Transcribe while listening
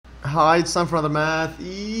Hi, it's time for another math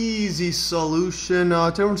easy solution. Today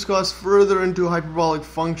we're going to discuss further into hyperbolic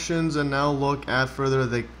functions and now look at further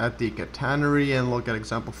at the catenary and look at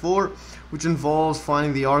example 4, which involves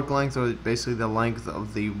finding the arc length, or basically the length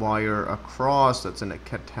of the wire across that's in a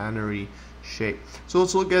catenary shape. So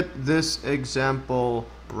let's look at this example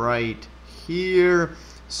right here.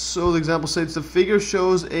 So the example states the figure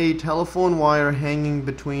shows a telephone wire hanging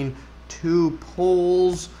between two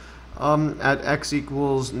poles at x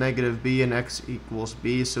equals negative b and x equals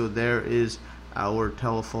b. So there is our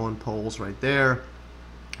telephone poles right there,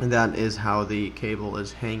 and that is how the cable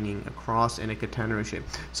is hanging across in a catenary shape.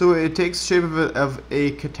 So it takes the shape of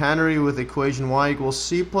a catenary with equation y equals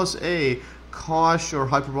c plus a cosh or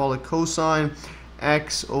hyperbolic cosine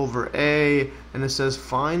x over a, and it says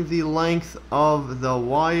find the length of the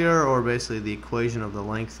wire, or basically the equation of the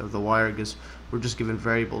length of the wire, because we're just given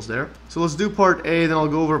variables there. So let's do part A, then I'll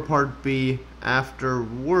go over part B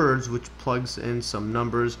afterwards, which plugs in some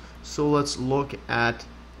numbers. So let's look at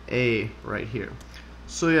A right here.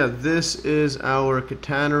 So yeah, this is our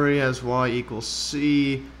catenary as y equals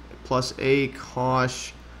c plus a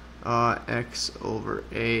cosh x over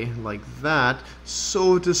a, like that.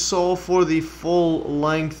 So to solve for the full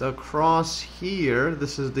length across here,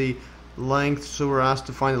 this is the length, so we're asked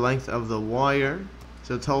to find the length of the wire.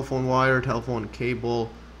 So telephone wire, telephone cable,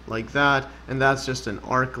 like that, and that's just an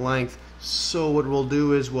arc length. So what we'll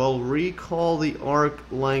do is we'll recall the arc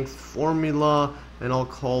length formula, and I'll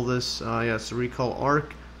call this so recall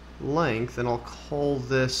arc length, and I'll call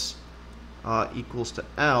this equals to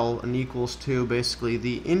L, and equals to basically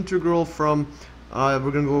the integral from we're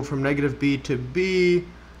going to go from negative b to b,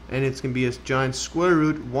 and it's going to be a giant square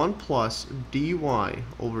root 1 plus dy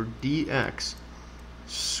over dx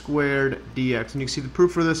squared dx. And you can see the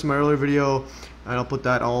proof for this in my earlier video, and I'll put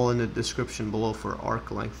that all in the description below for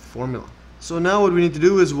arc length formula. So now what we need to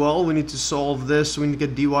do is, well, we need to solve this. So we need to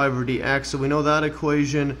get dy over dx. So we know that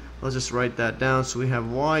equation. Let's just write that down. So we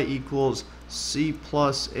have y equals c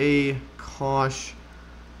plus a cosh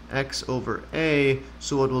x over a.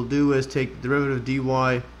 So what we'll do is take the derivative of dy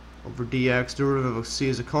over dx. Derivative of c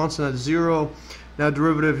is a constant at 0. Now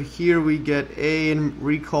derivative here we get a, and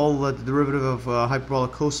recall that the derivative of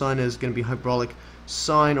hyperbolic cosine is going to be hyperbolic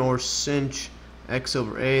sine or sinh x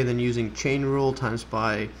over a. Then using chain rule times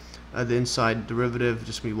by the inside derivative,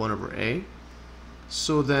 just be 1 over a.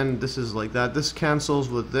 So then this is like that. This cancels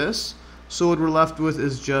with this. So what we're left with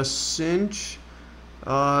is just sinh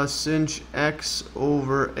x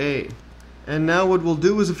over a. And now what we'll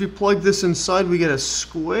do is, if you plug this inside, we get a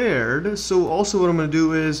squared. So also what I'm going to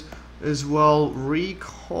do is well,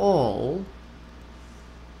 recall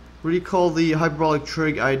the hyperbolic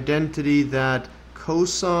trig identity that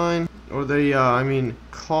cosine, or the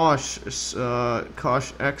cosh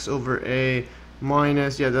x over a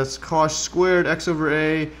minus, that's cosh squared x over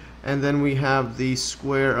a, and then we have the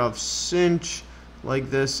square of sinh, like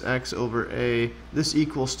this, x over a, this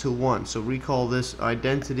equals to 1. So recall this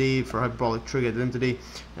identity for hyperbolic trig identity,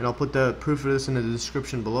 and I'll put the proof of this in the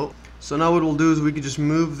description below. So now what we'll do is we can just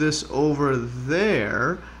move this over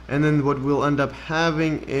there, and then what we'll end up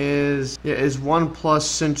having is 1 plus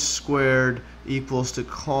sinh squared equals to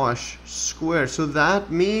cosh squared. So that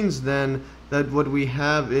means then that what we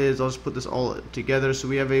have is, I'll just put this all together, so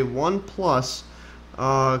we have a 1 plus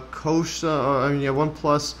 1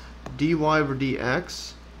 plus dy over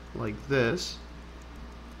dx, like this,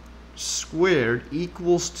 squared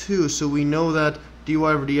equals to, so we know that dy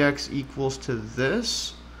over dx equals to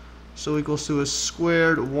this, so equals to a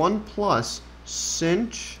squared 1 plus sinh,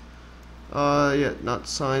 not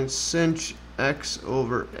sine, sinh x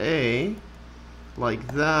over a, like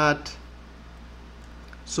that.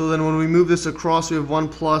 So then when we move this across, we have 1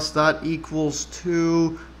 plus, that equals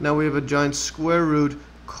 2. Now we have a giant square root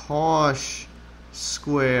cosh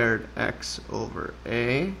squared x over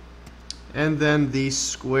a, and then the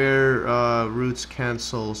square roots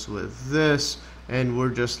cancels with this, and we're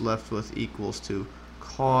just left with equals to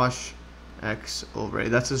cosh x over a.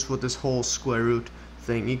 That's just what this whole square root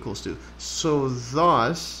thing equals to. So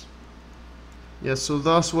thus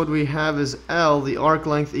what we have is L, the arc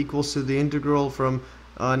length, equals to the integral from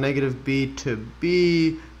negative b to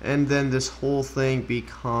b, and then this whole thing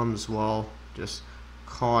becomes, well, just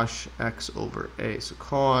cosh x over a. So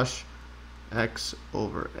cosh x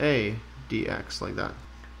over a dx, like that.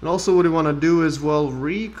 And also what we want to do is, well,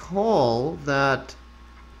 recall that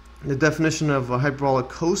the definition of a hyperbolic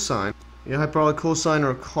cosine. Hyperbolic cosine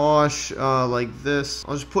or cosh, like this.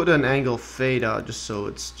 I'll just put an angle theta just so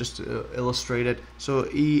it's just to illustrate it. So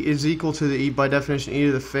E is equal to the E, by definition, E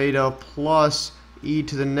to the theta plus e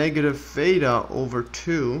to the negative theta over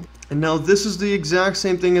 2. And now this is the exact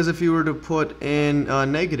same thing as if you were to put in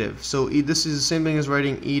negative. So this is the same thing as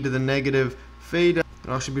writing e to the negative theta.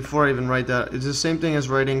 Actually, before I even write that, it's the same thing as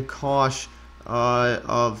writing cos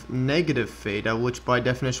of negative theta, which by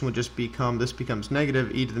definition would just become, this becomes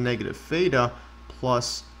negative e to the negative theta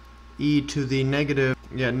plus e to the negative,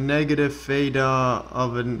 negative theta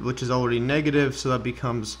of an, which is already negative, so that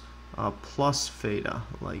becomes plus theta,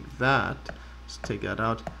 like that. Let's take that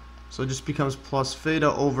out. So it just becomes plus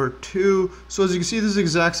theta over 2. So as you can see, this is the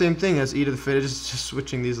exact same thing as e to the theta, just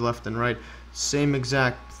switching these left and right. Same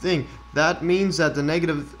exact thing. That means that the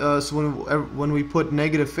negative, so when we put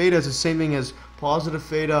negative theta, it's the same thing as positive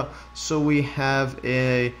theta. So we have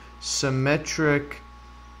a symmetric,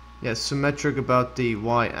 symmetric about the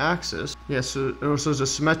y-axis. So it's a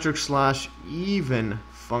symmetric slash even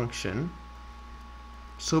function.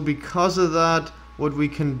 So because of that, what we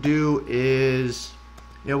can do is,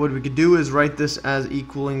 write this as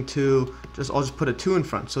equaling to, I'll just put a 2 in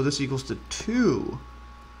front. So this equals to 2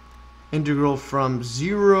 integral from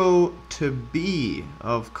 0 to b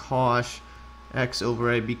of cos x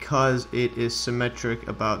over a, because it is symmetric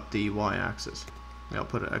about the y-axis. I'll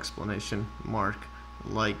put an explanation mark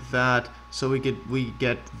like that, so we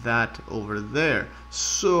get that over there.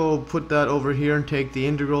 So put that over here and take the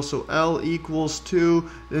integral. So L equals 2.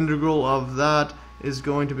 The integral of that is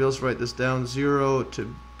going to be, let's write this down, 0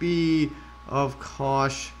 to b of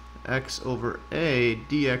cos x over a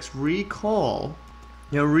dx. Recall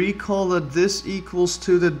that this equals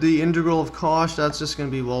to the integral of cos. That's just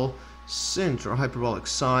going to be, well, sinh, or hyperbolic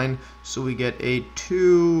sine. So we get a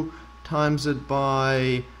 2 times it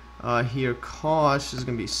by here cos is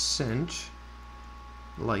going to be sinh,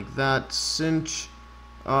 like that, sinh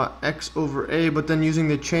x over a, but then using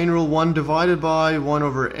the chain rule, 1 divided by 1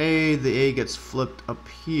 over a, the a gets flipped up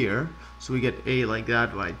here, so we get a like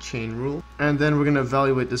that by chain rule. And then we're going to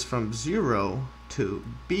evaluate this from 0 to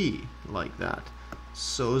b, like that.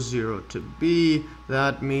 So 0 to b,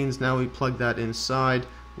 that means now we plug that inside,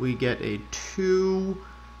 we get a 2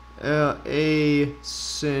 a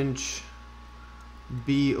sinh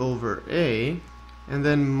b over a, and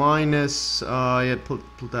then minus, put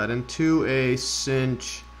that in, 2a sinh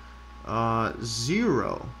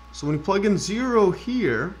 0. So when you plug in 0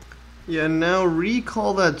 here, now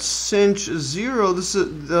recall that sinh 0, this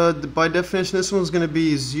is by definition, this one's going to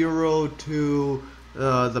be 0 to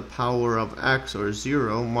the power of x, or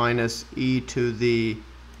 0 minus e to the,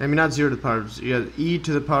 not 0 to the power of, e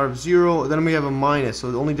to the power of 0, then we have a minus. So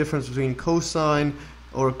the only difference between cosine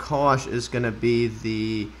or cos is going to be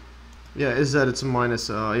the, is that it's a minus,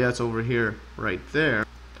 it's over here, right there.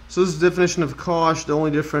 So this is the definition of cos. The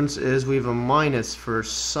only difference is we have a minus for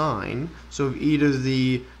sine. So if e to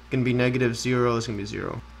the can be negative 0, it's going to be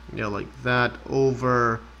 0. Like that,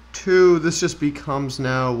 over 2. This just becomes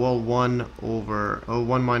now, well, 1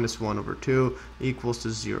 minus 1 over 2 equals to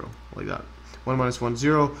 0, like that. 1 minus 1,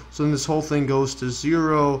 0. So then this whole thing goes to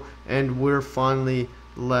 0, and we're finally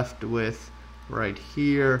left with, right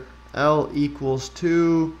here, L equals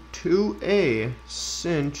 2a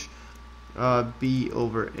sinh b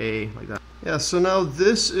over a, like that. So now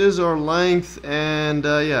this is our length, and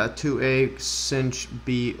 2a sinh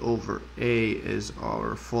b over a is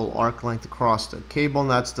our full arc length across the cable, and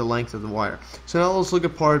that's the length of the wire. So now let's look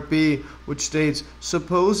at part B, which states,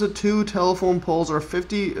 suppose the two telephone poles are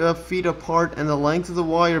 50 feet apart and the length of the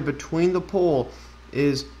wire between the pole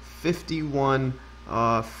is 51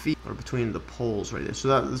 feet, or between the poles right there.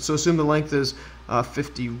 So assume the length is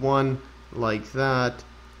 51, like that.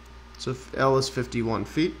 So L is 51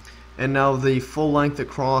 feet. And now the full length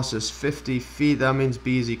across is 50 feet. That means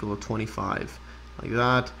B is equal to 25, like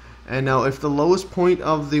that. And now if the lowest point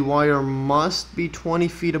of the wire must be 20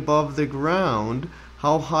 feet above the ground,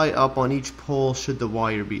 how high up on each pole should the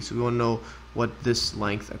wire be? So we want to know what this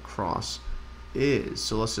length across is.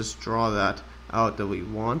 So let's just draw that out that we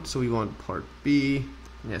want. So we want part B.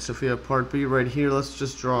 So if we have part B right here, let's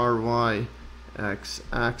just draw our y-x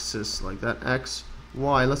axis like that. X,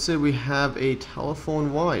 Y. Let's say we have a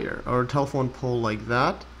telephone wire or a telephone pole like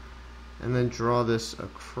that, and then draw this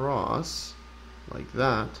across like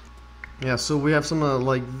that. So we have something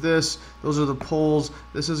like this. Those are the poles.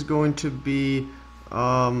 This is going to be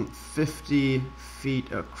 50 feet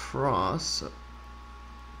across,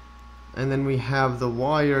 and then we have the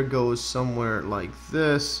wire goes somewhere like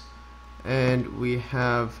this, and we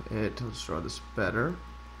have it, let's draw this better.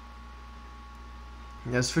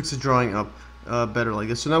 Let's fix the drawing up better like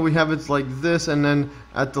this. So now we have it like this, and then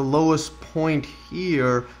at the lowest point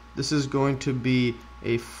here, this is going to be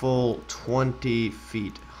a full 20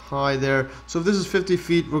 feet high there. So if this is 50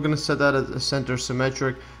 feet, we're going to set that as a center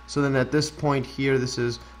symmetric. So then at this point here, this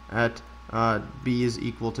is at b is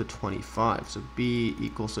equal to 25. So b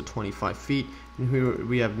equals to 25 feet, and here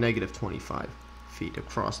we have negative 25 feet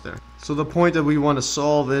across there. So the point that we want to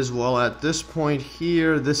solve is, well, at this point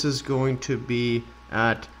here, this is going to be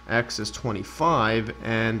at x is 25,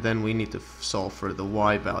 and then we need to solve for the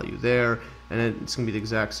y value there, and it's going to be the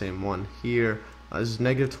exact same one here. This is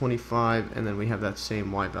negative 25, and then we have that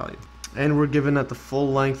same y value. And we're given that the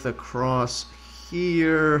full length across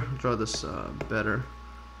here, draw this better,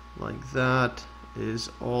 like that, is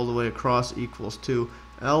all the way across equals to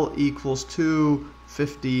L equals to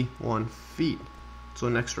 51 feet. So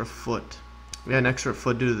an extra foot. We had an extra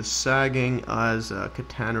foot due to the sagging as a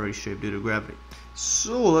catenary shape due to gravity.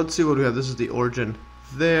 So let's see what we have. This is the origin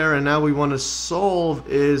there, and now we want to solve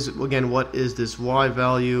is, again, what is this y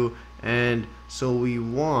value? And so we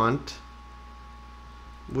want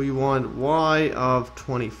y of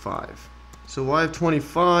 25. So y of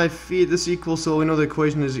 25 feet, this equals, so we know the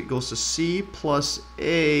equation is equals to c plus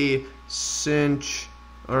a sinh,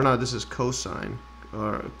 or no, this is cosine,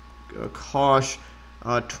 or cos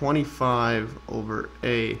 25 over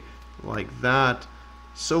a, like that.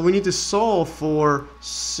 So we need to solve for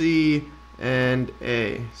c and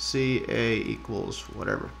a. c, a equals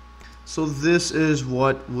whatever. So this is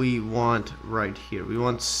what we want right here. We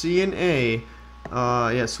want c and a.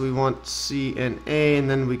 Yes, we want c and a, and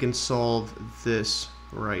then we can solve this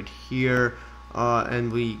right here,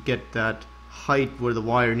 and we get that height where the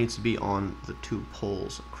wire needs to be on the two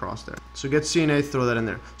poles across there. So get c and a, throw that in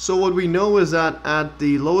there. So what we know is that at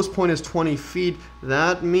the lowest point is 20 feet.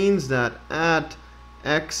 That means that at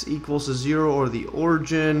x equals to 0, or the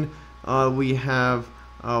origin, we have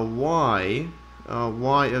y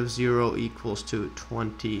of 0 equals to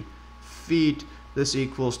 20 feet. This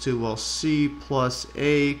equals to, well, c plus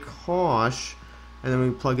a cos, and then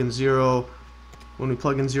we plug in 0. When we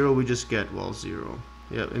plug in 0, we just get, well, 0.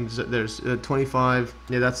 Yeah, and there's 25.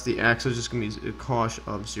 Yeah, that's the x, so it's just going to be a cos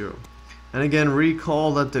of 0. And again,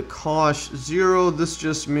 recall that the cos 0, this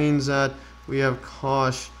just means that we have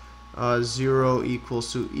cos 0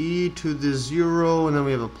 equals to e to the 0, and then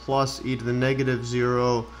we have a plus e to the negative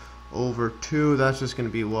 0 over 2. That's just going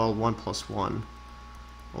to be, well, 1 plus 1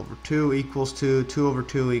 over 2 equals to 2 over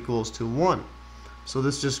 2 equals to 1. So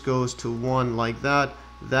this just goes to 1 like that.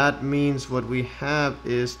 That means what we have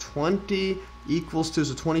is 20 equals to,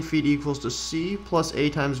 so 20 feet equals to c plus a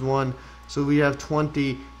times 1. So we have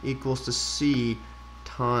 20 equals to c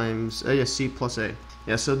times, c plus a.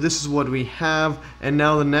 Yeah, so this is what we have, and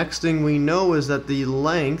now the next thing we know is that the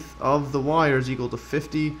length of the wire is equal to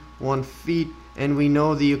 51 feet, and we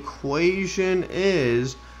know the equation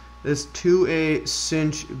is this 2a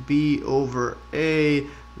sinh b over a.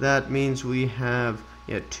 That means we have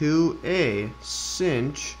 2a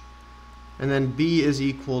sinh, and then b is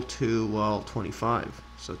equal to, well, 25.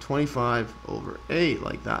 So 25 over a,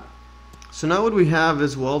 like that. So now what we have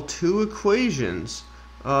is, well, two equations.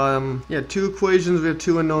 Two equations. We have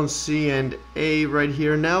two unknowns, c and a, right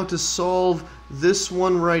here. Now to solve this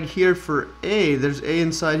one right here for a, there's a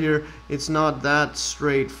inside here. It's not that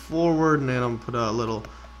straightforward, and then I'm gonna put a little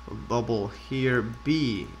bubble here.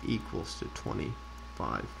 B equals to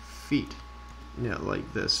 25 feet. Yeah,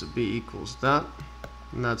 like this. So B equals that,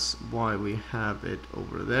 and that's why we have it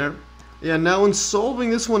over there. Yeah, now in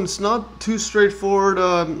solving this one, it's not too straightforward.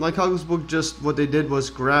 Like Calculus book, just what they did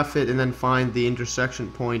was graph it and then find the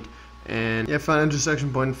intersection point, and found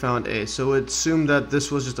intersection point and found a. So it assumed that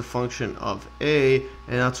this was just a function of a,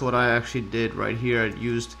 and that's what I actually did right here. I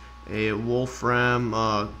used a Wolfram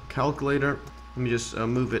calculator. Let me just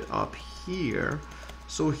move it up here.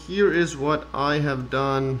 So here is what I have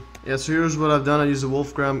done. Yeah, so here's what I've done. I used the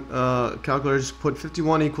Wolfram calculator. Just put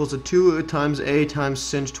 51 equals to 2 times a times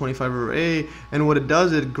sinh 25 over a, and what it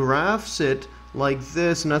does, it graphs it like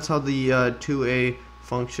this, and that's how the 2a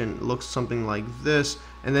function looks, something like this.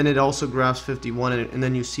 And then it also graphs 51, and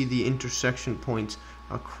then you see the intersection points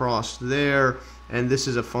across there, and this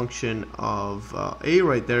is a function of a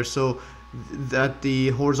right there. So that the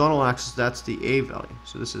horizontal axis, that's the a value.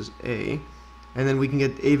 So this is a. And then we can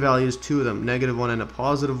get a values, two of them, -1 and a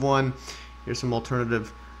 +1. Here's some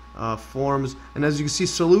alternative forms. And as you can see,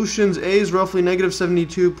 solutions, a is roughly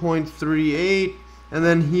 -72.38. And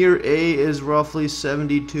then here a is roughly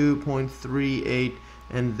 72.38.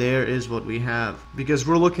 And there is what we have. Because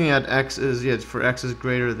we're looking at x is, for x is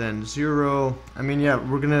greater than 0. I mean,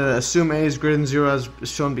 we're going to assume a is greater than 0 as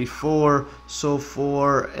shown before. So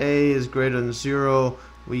for a is greater than 0,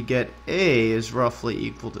 we get a is roughly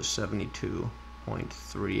equal to 72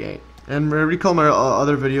 0.38. And recall my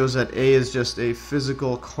other videos that A is just a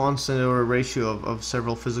physical constant or a ratio of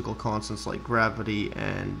several physical constants like gravity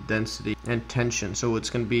and density and tension. So it's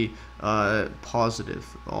going to be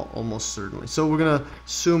positive, almost certainly. So we're going to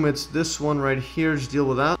assume it's this one right here. Just deal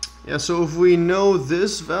with that. Yeah, so if we know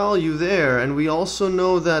this value there, and we also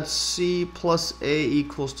know that C plus A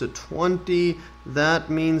equals to 20, that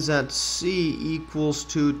means that C equals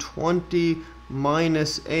to 20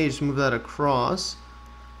 minus A. Just move that across.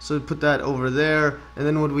 So put that over there, and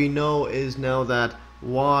then what we know is now that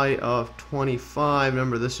y of 25,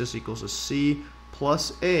 remember this just equals to C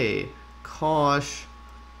plus A cos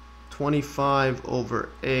 25 over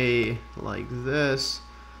A like this.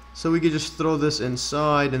 So we could just throw this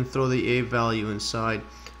inside and throw the A value inside.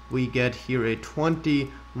 We get here a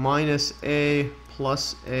 20 minus A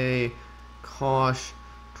plus A cos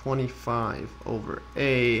 25 over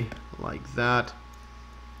A like that.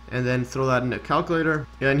 And then throw that in a calculator.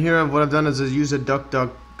 Yeah, and here what I've done is use a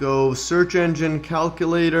DuckDuckGo search engine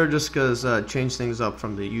calculator, just because change things up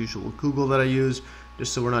from the usual Google that I use,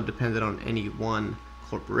 just so we're not dependent on any one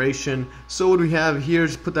corporation. So what we have here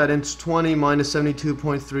is put that into 20 minus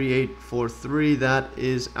 72.3843. That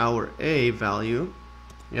is our A value.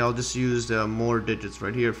 Yeah, I'll just use more digits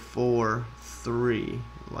right here, 4, 3,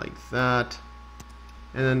 like that.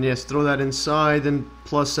 And then yes, throw that inside, then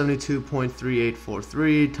plus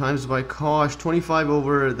 72.3843 times by cos 25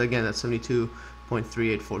 over, again that's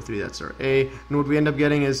 72.3843, that's our A. And what we end up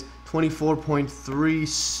getting is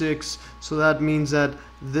 24.36, so that means that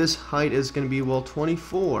this height is going to be, well,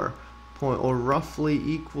 24 or roughly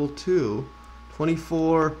equal to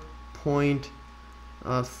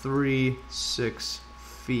 24.36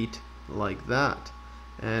 feet like that.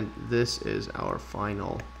 And this is our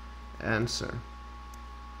final answer.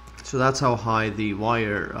 So that's how high the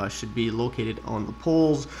wire should be located on the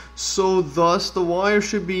poles. So thus the wire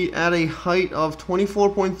should be at a height of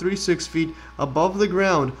 24.36 feet above the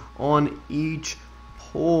ground on each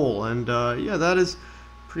pole. And yeah, that is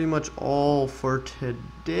pretty much all for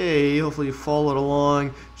today. Hopefully you followed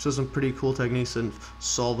along. Show some pretty cool techniques in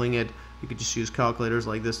solving it. You could just use calculators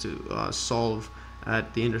like this to solve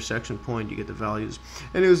at the intersection point. You get the values.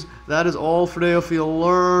 Anyways, that is all for today. If you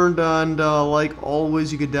learned, and like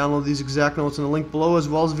always, you could download these exact notes in the link below, as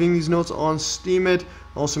well as viewing these notes on Steemit.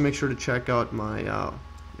 Also, make sure to check out my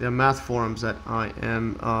math forums that I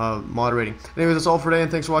am moderating. Anyways, that's all for today,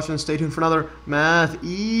 and thanks for watching. Stay tuned for another Math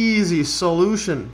Easy solution.